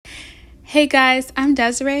Hey guys, I'm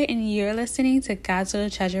Desiree and you're listening to God's Little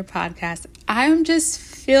Treasure podcast. I'm just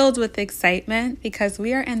filled with excitement because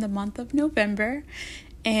we are in the month of November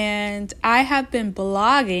and I have been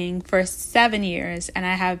blogging for 7 years and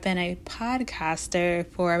I have been a podcaster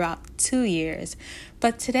for about 2 years.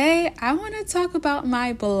 But today I want to talk about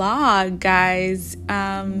my blog, guys.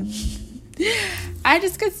 I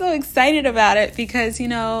just get so excited about it because,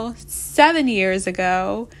 7 years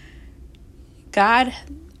ago, God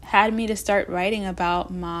had me to start writing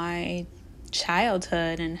about my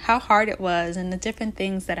childhood and how hard it was and the different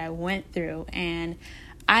things that I went through. And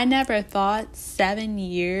I never thought 7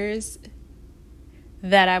 years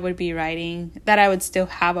that I would be writing, that I would still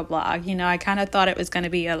have a blog. I kind of thought it was going to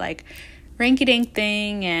be a rinky-dink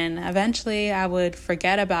thing and eventually I would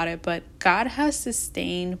forget about it. But God has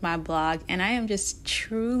sustained my blog and I am just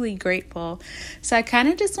truly grateful. So I kind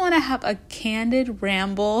of just want to have a candid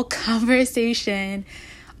ramble conversation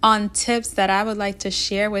on tips that I would like to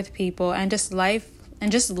share with people and just life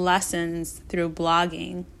and just lessons through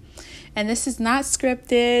blogging. And this is not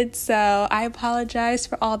scripted, so I apologize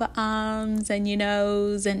for all the ums and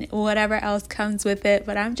and whatever else comes with it.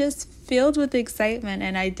 But I'm just filled with excitement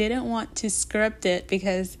and I didn't want to script it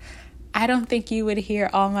because I don't think you would hear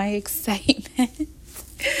all my excitement.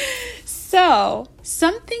 So,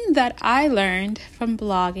 something that I learned from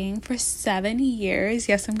blogging for 7 years.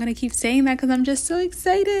 Yes, I'm going to keep saying that because I'm just so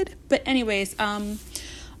excited. But anyways, on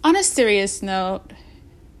a serious note,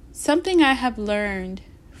 something I have learned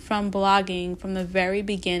from blogging from the very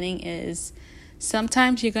beginning is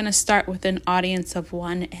sometimes you're going to start with an audience of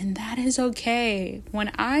one, and that is okay. When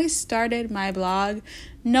I started my blog,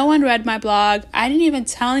 no one read my blog. I didn't even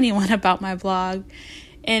tell anyone about my blog.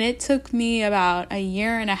 And it took me about a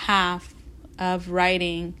year and a half of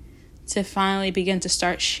writing to finally begin to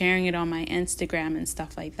start sharing it on my Instagram and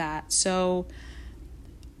stuff like that. So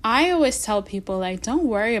I always tell people, don't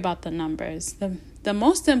worry about the numbers. The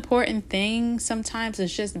most important thing sometimes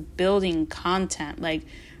is just building content,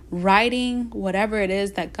 writing whatever it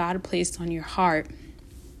is that God placed on your heart.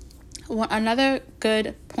 Another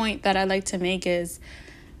good point that I like to make is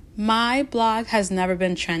my blog has never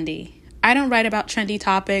been trendy. I don't write about trendy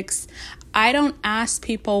topics. I don't ask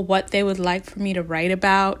people what they would like for me to write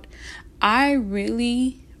about. I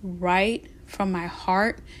really write from my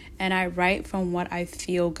heart and I write from what I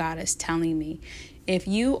feel God is telling me. If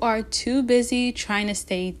you are too busy trying to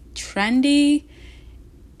stay trendy,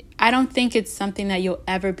 I don't think it's something that you'll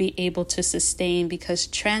ever be able to sustain because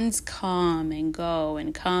trends come and go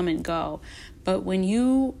and come and go. But when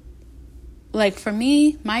you for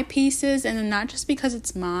me, my pieces, and not just because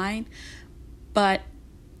it's mine, but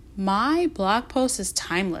my blog post is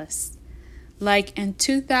timeless. In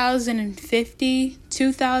 2050,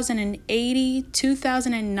 2080,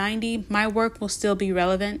 2090, my work will still be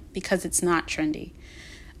relevant because it's not trendy.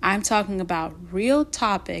 I'm talking about real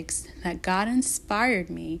topics that God inspired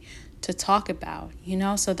me to talk about,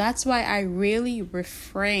 So that's why I really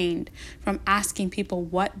refrained from asking people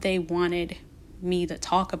what they wanted me to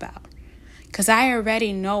talk about. Because I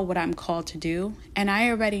already know what I'm called to do, and I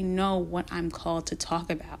already know what I'm called to talk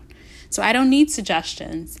about. So I don't need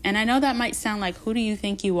suggestions. And I know that might sound like, who do you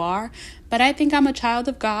think you are? But I think I'm a child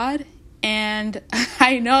of God, and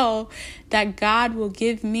I know that God will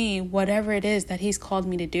give me whatever it is that He's called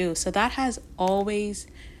me to do. So that has always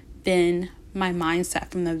been my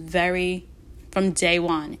mindset from day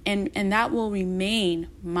one. And that will remain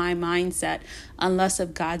my mindset unless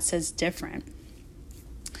if God says different.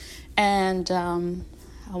 And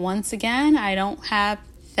once again, I don't have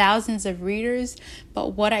thousands of readers,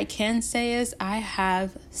 but what I can say is I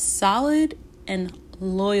have solid and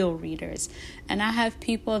loyal readers. And I have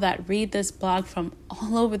people that read this blog from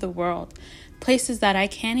all over the world, places that I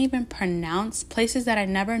can't even pronounce, places that I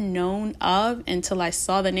never known of until I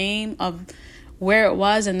saw the name of where it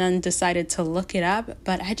was and then decided to look it up.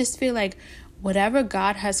 But I just feel like whatever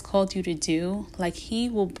God has called you to do, He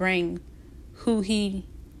will bring who he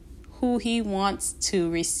wants to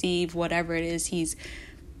receive whatever it is He's,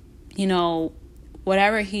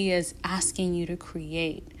 whatever He is asking you to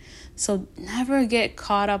create. So never get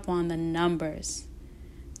caught up on the numbers.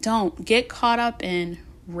 Don't get caught up in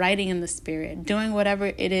writing in the Spirit, doing whatever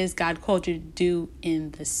it is God called you to do in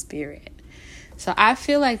the Spirit. So I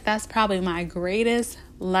feel like that's probably my greatest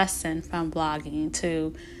lesson from blogging,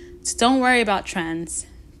 to don't worry about trends,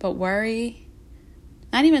 but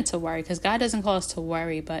not even to worry, because God doesn't call us to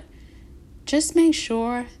worry, but just make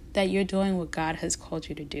sure that you're doing what God has called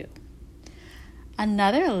you to do.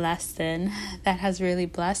 Another lesson that has really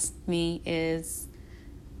blessed me is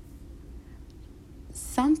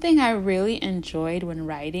something I really enjoyed when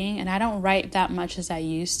writing, and I don't write that much as I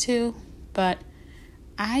used to, but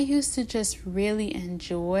I used to just really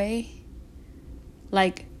enjoy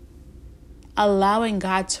like allowing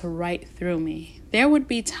God to write through me. There would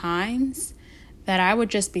be times that I would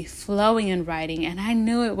just be flowing in writing, and I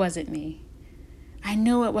knew it wasn't me. I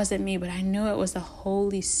knew it wasn't me, but I knew it was the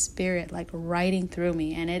Holy Spirit like writing through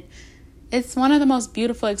me. And it's one of the most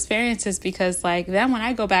beautiful experiences, because like then when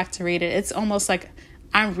I go back to read it, it's almost like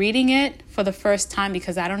I'm reading it for the first time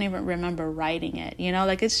because I don't even remember writing it. You know,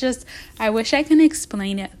 like it's just, I wish I can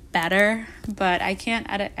explain it better, but I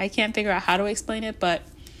can't figure out how to explain it. But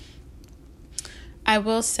I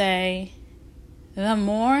will say, the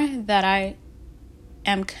more that I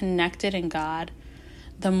am connected in God,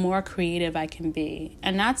 the more creative I can be.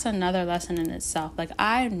 And that's another lesson in itself. Like,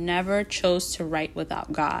 I never chose to write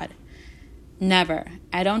without God. Never.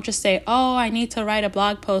 I don't just say, oh, I need to write a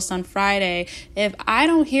blog post on Friday. If I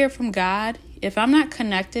don't hear from God, if I'm not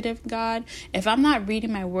connected with God, if I'm not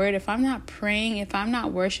reading my word, if I'm not praying, if I'm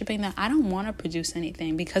not worshiping, then I don't want to produce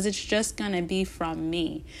anything, because it's just going to be from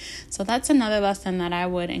me. So that's another lesson that I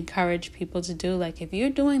would encourage people to do. Like, if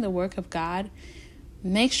you're doing the work of God,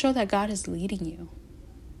 make sure that God is leading you.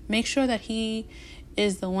 Make sure that He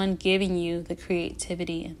is the one giving you the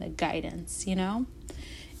creativity and the guidance, you know?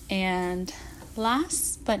 And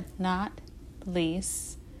last but not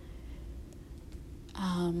least,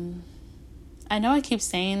 I know I keep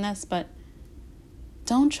saying this, but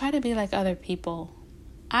don't try to be like other people.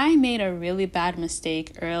 I made a really bad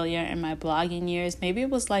mistake earlier in my blogging years. Maybe it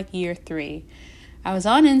was like year 3. I was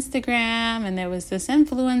on Instagram, and there was this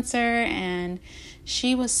influencer, and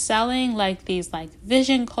she was selling like these like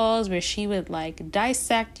vision calls where she would like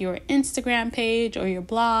dissect your Instagram page or your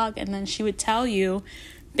blog, and then she would tell you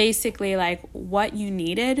basically like what you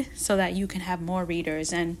needed so that you can have more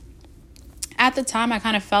readers. And at the time I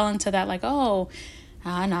kind of fell into that, like, not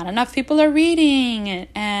enough people are reading it.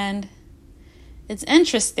 And it's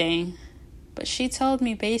interesting, but she told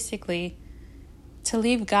me basically to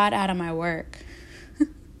leave God out of my work.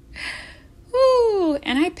 Ooh,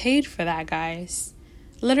 and I paid for that, guys.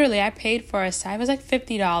 Literally, I paid for a site. It was like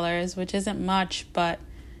 $50, which isn't much, but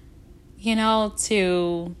you know,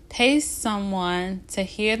 to pay someone to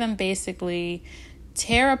hear them basically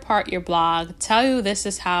tear apart your blog, tell you this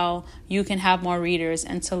is how you can have more readers,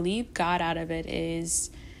 and to leave God out of it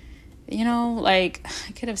is, you know, like,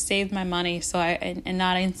 I could have saved my money and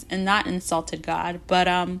not insulted God. But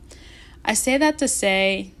I say that to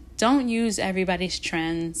say, don't use everybody's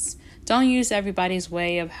trends. Don't use everybody's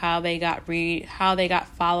way of how they got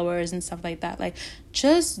followers and stuff like that. Like,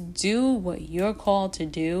 just do what you're called to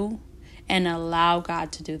do and allow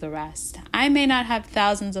God to do the rest. I may not have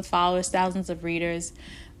thousands of followers, thousands of readers,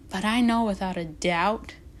 but I know without a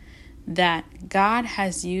doubt that God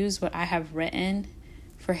has used what I have written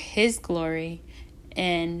for His glory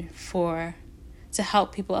and to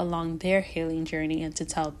help people along their healing journey and to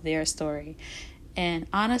tell their story. And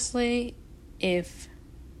honestly, if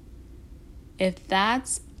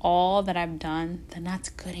that's all that I've done, then that's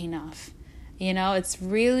good enough. You know,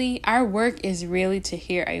 our work is really to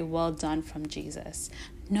hear a well done from Jesus,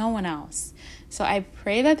 no one else. So I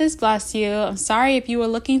pray that this bless you. I'm sorry if you were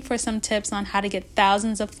looking for some tips on how to get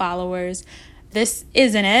thousands of followers. This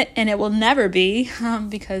isn't it, and it will never be,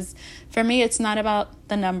 because for me, it's not about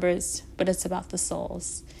the numbers, but it's about the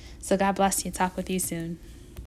souls. So God bless you. Talk with you soon.